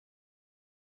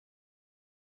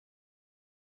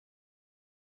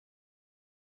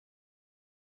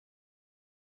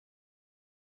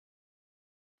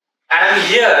And I'm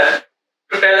here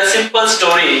to tell a simple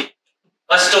story,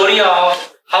 a story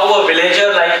of how a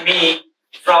villager like me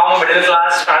from a middle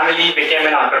class family became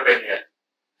an entrepreneur,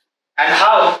 and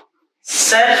how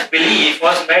self-belief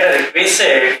was made a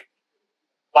requisite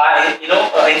by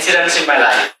incidents in my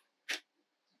life.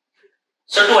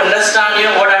 So to understand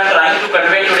what I'm trying to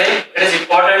convey today, it is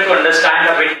important to understand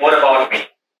a bit more about me.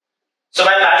 So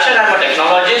by passion, I'm a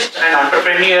technologist and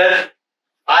entrepreneur.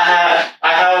 I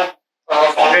have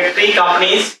founded 3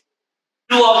 companies.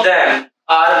 2 of them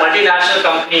are multinational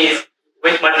companies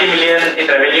with multi-million in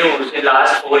revenues in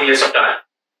last 4 years of time.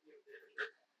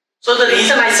 So the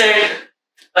reason I said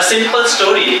a simple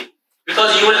story,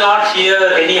 because you will not hear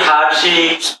any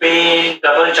hardships, pain,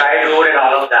 double childhood and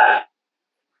all of that.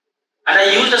 And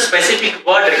I used a specific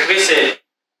word requisite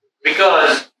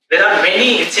because there are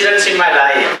many incidents in my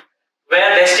life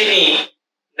where destiny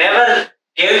never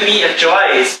gave me a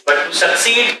choice but to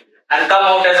succeed and come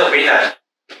out as a winner.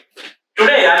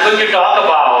 Today I am going to talk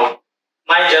about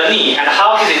my journey and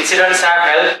how these incidents have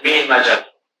helped me in my journey.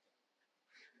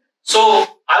 So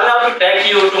I will have to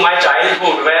take you to my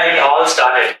childhood where it all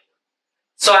started.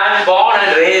 So I am born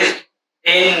and raised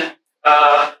in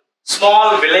a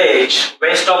small village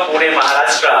west of Pune,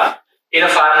 Maharashtra, in a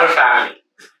farmer family.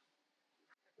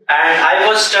 And I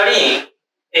was studying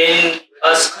in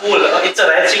a school. It's a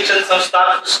restriction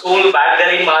some school back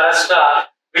there in Maharashtra,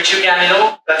 which you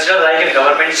can consider like a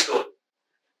government school.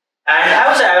 And I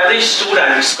was an average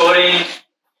student, scoring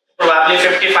probably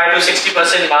 55 to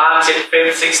 60% marks in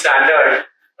 5th, 6th standard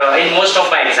in most of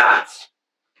my exams.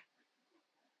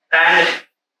 And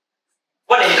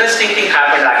one interesting thing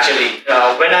happened actually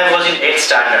when I was in 8th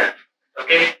standard.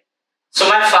 Okay, so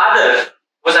my father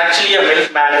was actually a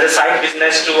milkman as a side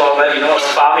business to our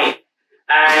farming,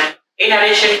 and in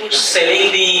addition to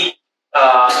selling the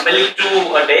milk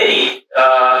to a dairy,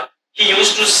 he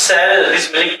used to sell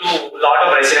this milk to a lot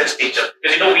of residence teachers,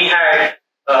 because we had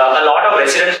a lot of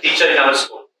residence teachers in our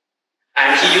school,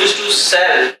 and he used to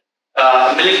sell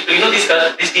milk to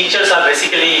these teachers are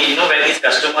basically were these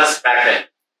customers back then.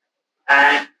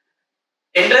 And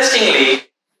interestingly,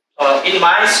 in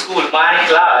my school, my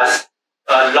class,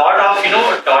 a lot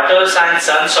of daughters and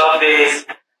sons of these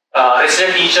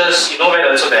resident teachers were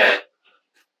also there.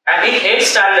 And in 8th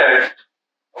standard,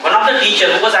 one of the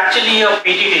teachers, who was actually a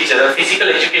PT teacher, a physical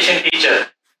education teacher,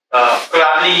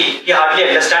 probably he hardly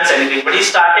understands anything, but he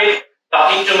started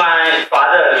talking to my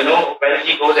father, when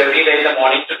he goes every day in the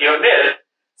morning to give milk,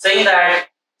 saying that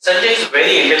Sanjay is a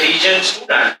very intelligent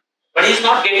student, but he's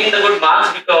not getting the good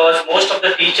marks because most of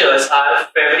the teachers are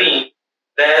favoring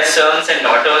their sons and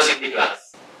daughters in the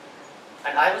class.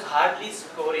 And I was hardly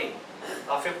scoring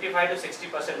a 55 to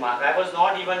 60% mark. I was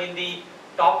not even in the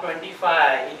top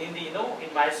 25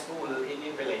 in my school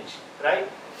in village, right?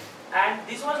 And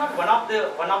this was not one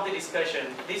of the discussion.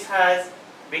 This has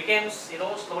became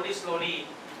slowly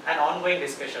an ongoing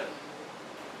discussion.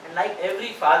 And like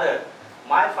every father,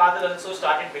 my father also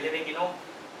started believing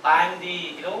I am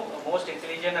the most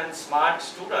intelligent and smart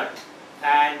student,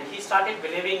 and he started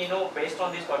believing based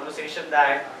on this conversation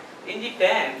that in the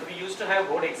 10th we used to have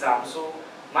board exams, so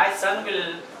my son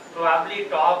will probably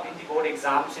top in the board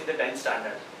exams in the 10th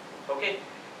standard. Okay,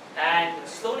 and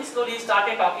slowly he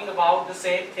started talking about the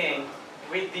same thing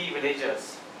with the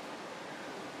villagers.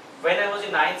 When I was in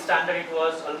 9th standard, it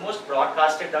was almost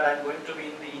broadcasted that I'm going to be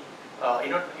in the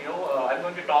I'm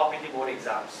going to top in the board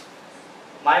exams.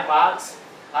 My marks,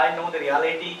 I know the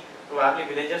reality, probably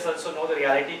villagers also know the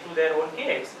reality through their own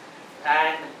kids.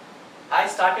 And I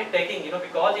started taking,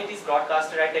 because it is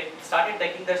broadcasted, I started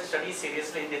taking the study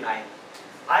seriously in the 9th.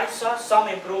 I saw some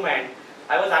improvement.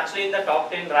 I was actually in the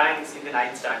top 10 ranks in the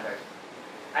 9th standard.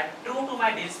 And true to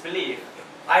my disbelief,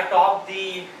 I topped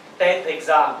the 10th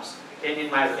exams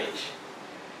in my village.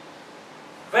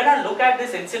 When I look at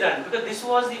this incident, because this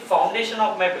was the foundation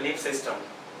of my belief system,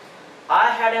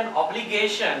 I had an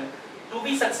obligation to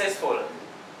be successful,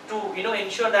 to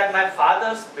ensure that my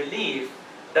father's belief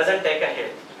doesn't take a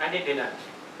hit, and it didn't,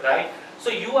 right? So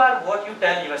you are what you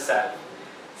tell yourself.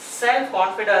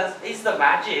 Self-confidence is the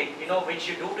magic which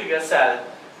you do to yourself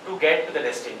to get to the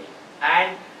destiny.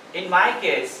 And in my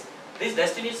case, this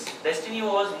destiny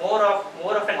was more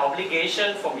of an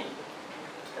obligation for me,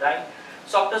 right?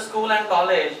 So after school and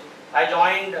college, I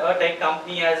joined a tech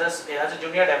company as a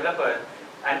junior developer,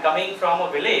 and coming from a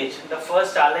village, the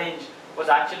first challenge was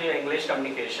actually English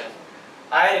communication.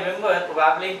 I remember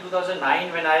probably in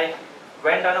 2009 when I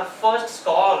went on a first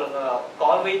call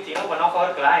with one of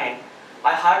our clients,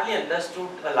 I hardly understood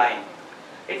a line.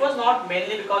 It was not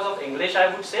mainly because of English,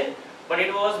 I would say, but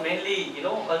it was mainly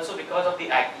also because of the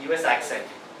US accent.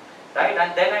 right?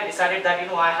 And then I decided that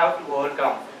I have to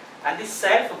overcome, and this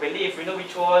self-belief,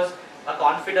 which was a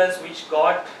confidence which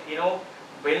got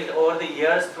built over the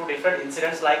years through different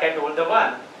incidents, like I told the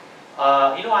one.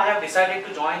 I have decided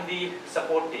to join the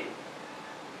support team.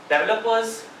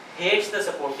 Developers hates the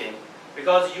support team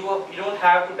because you don't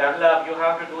have to develop, you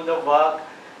have to do the work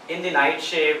in the night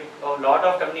shift, a lot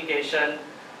of communication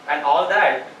and all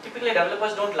that. Typically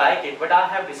developers don't like it, but I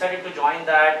have decided to join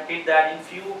that, did that in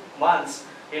few months.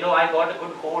 I got a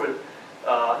good hold,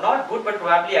 not good, but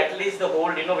probably at least the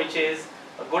hold, which is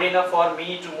good enough for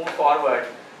me to move forward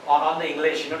on the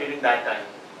English, during that time.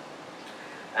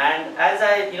 And as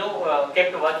I,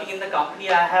 kept working in the company,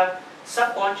 I have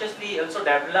subconsciously also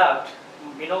developed,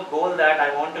 goal that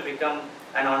I want to become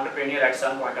an entrepreneur at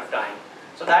some point of time.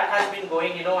 So that has been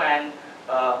going, and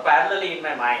parallelly in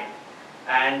my mind.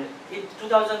 And in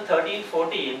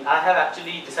 2013-14, I have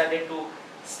actually decided to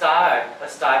start a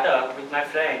startup with my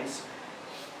friends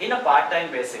in a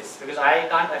part-time basis, because I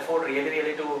can't afford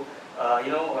really to,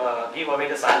 give away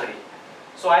the salary.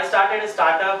 So I started a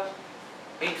startup.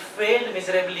 It failed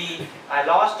miserably. I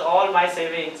lost all my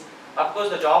savings. Of course,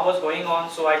 the job was going on,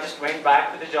 so I just went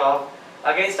back to the job.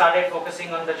 Again, started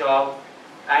focusing on the job.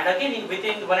 And again,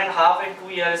 within 1.5 and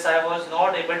 2 years, I was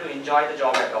not able to enjoy the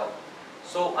job at all.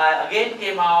 So I again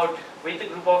came out with a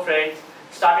group of friends,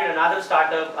 started another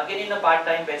startup, again in a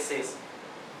part-time basis.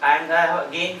 And I have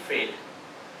again failed.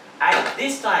 And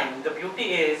this time, the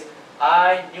beauty is,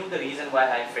 I knew the reason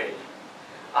why I failed.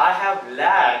 I have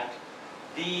lacked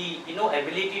the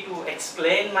ability to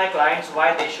explain my clients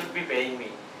why they should be paying me.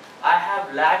 I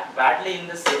have lacked badly in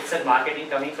the sales and marketing,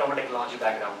 coming from a technology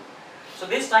background. So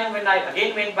this time when I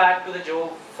again went back to the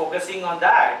job, focusing on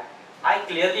that, I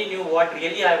clearly knew what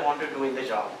really I want to do in the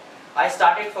job. I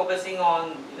started focusing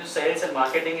on sales and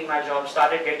marketing in my job,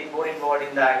 started getting more involved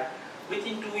in that.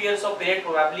 Within 2 years of period,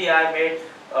 probably I made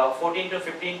 14 to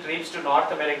 15 trips to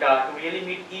North America to really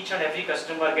meet each and every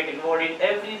customer, get involved in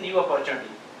every new opportunity.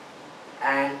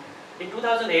 And in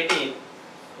 2018,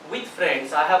 with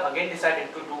friends, I have again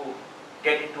decided to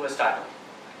get into a startup.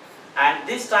 And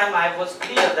this time I was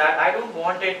clear that I don't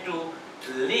wanted to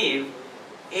leave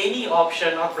any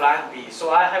option or plan B.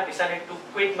 So I have decided to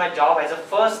quit my job as a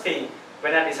first thing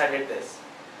when I decided this.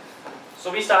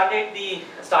 So we started the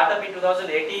startup in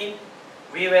 2018.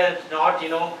 We were not,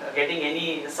 getting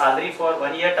any salary for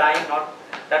 1 year time.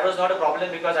 That was not a problem,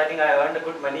 because I think I earned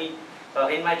good money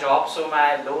in my job, so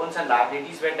my loans and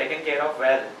liabilities were taken care of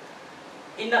well.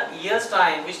 In a year's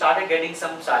time, we started getting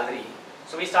some salary.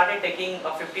 So we started taking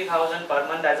 50,000 per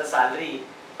month as a salary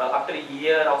after a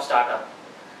year of startup.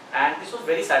 And this was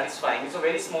very satisfying. It's a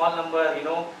very small number,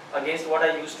 against what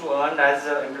I used to earn as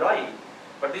an employee.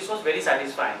 But this was very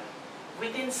satisfying.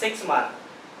 Within 6 months,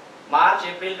 March,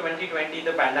 April 2020,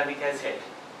 the pandemic has hit.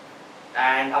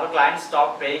 And our clients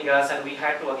stopped paying us, and we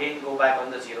had to again go back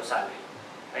on the zero salary.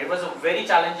 And it was a very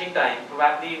challenging time,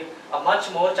 probably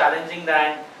much more challenging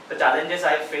than the challenges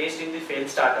I faced in the failed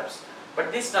startups.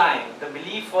 But this time, the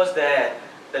belief was there,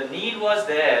 the need was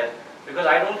there, because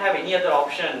I don't have any other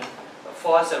option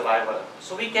for survival.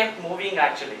 So we kept moving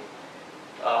actually.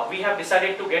 We have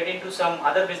decided to get into some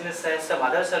other businesses, some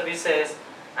other services,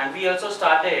 and we also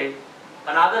started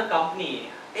another company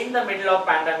in the middle of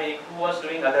pandemic who was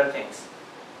doing other things.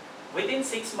 Within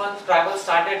 6 months, travel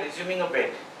started resuming a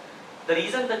bit. The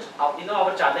reason that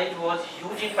our challenge was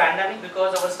huge in pandemic,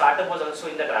 because our startup was also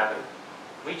in the travel,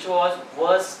 which was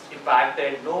worst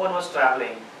impacted. No one was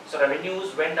traveling, so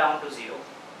revenues went down to zero.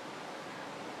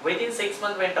 Within 6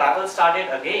 months, when travel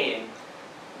started again,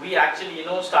 we actually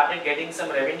started getting some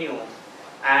revenue,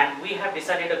 and we have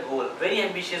decided a goal, very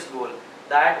ambitious goal,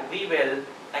 that we will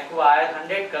acquire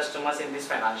 100 customers in this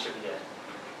financial year.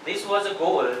 This was a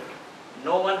goal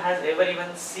no one has ever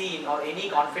even seen, or any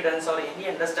confidence or any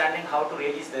understanding how to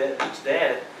reach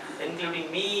there,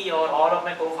 including me or all of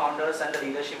my co-founders and the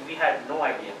leadership. We had no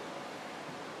idea.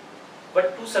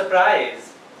 But to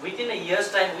surprise, within a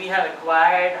year's time, we have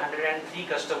acquired 103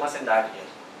 customers in that year.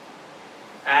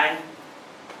 And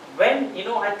when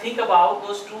I think about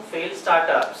those 2 failed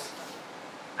startups,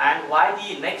 and why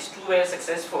the next 2 were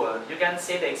successful, you can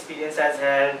say the experience has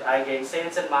helped, I gained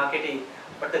sales and marketing,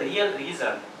 but the real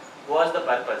reason was the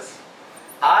purpose.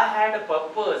 I had a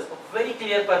purpose, a very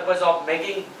clear purpose of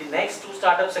making the next 2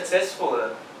 startups successful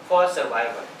for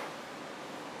survival.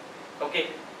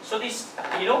 Okay, so this,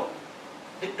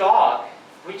 the talk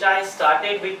which I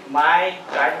started with my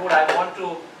childhood, I want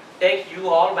to take you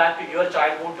all back to your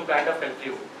childhood to kind of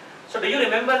conclude. So do you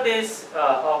remember this,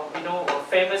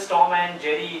 famous Tom and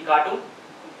Jerry cartoon?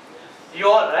 You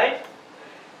all, right?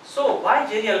 So why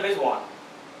Jerry always won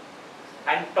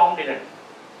and Tom didn't?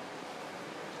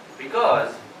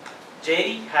 Because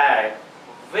Jerry had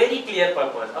very clear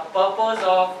purpose, a purpose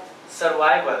of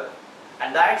survival,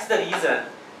 and that's the reason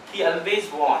he always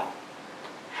won.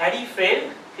 Had he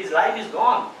failed, his life is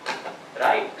gone,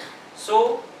 right?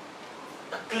 So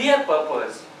a clear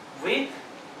purpose with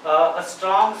a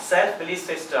strong self-belief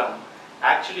system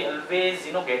actually always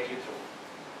get you through.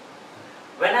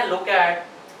 When I look at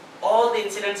all the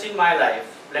incidents in my life,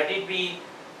 let it be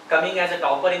coming as a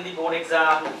topper in the board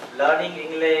exam, learning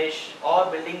English, or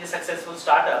building the successful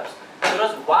startups, there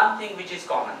was one thing which is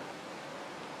common,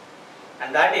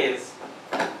 and that is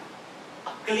a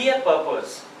clear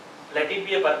purpose. Let it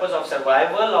be a purpose of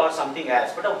survival or something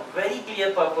else, but a very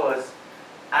clear purpose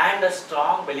and a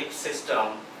strong belief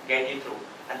system get you through.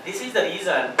 And this is the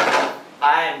reason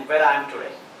I am where I am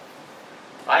today.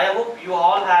 I hope you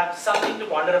all have something to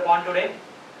ponder upon today.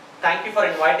 Thank you for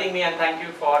inviting me and thank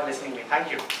you for listening to me.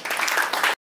 Thank you.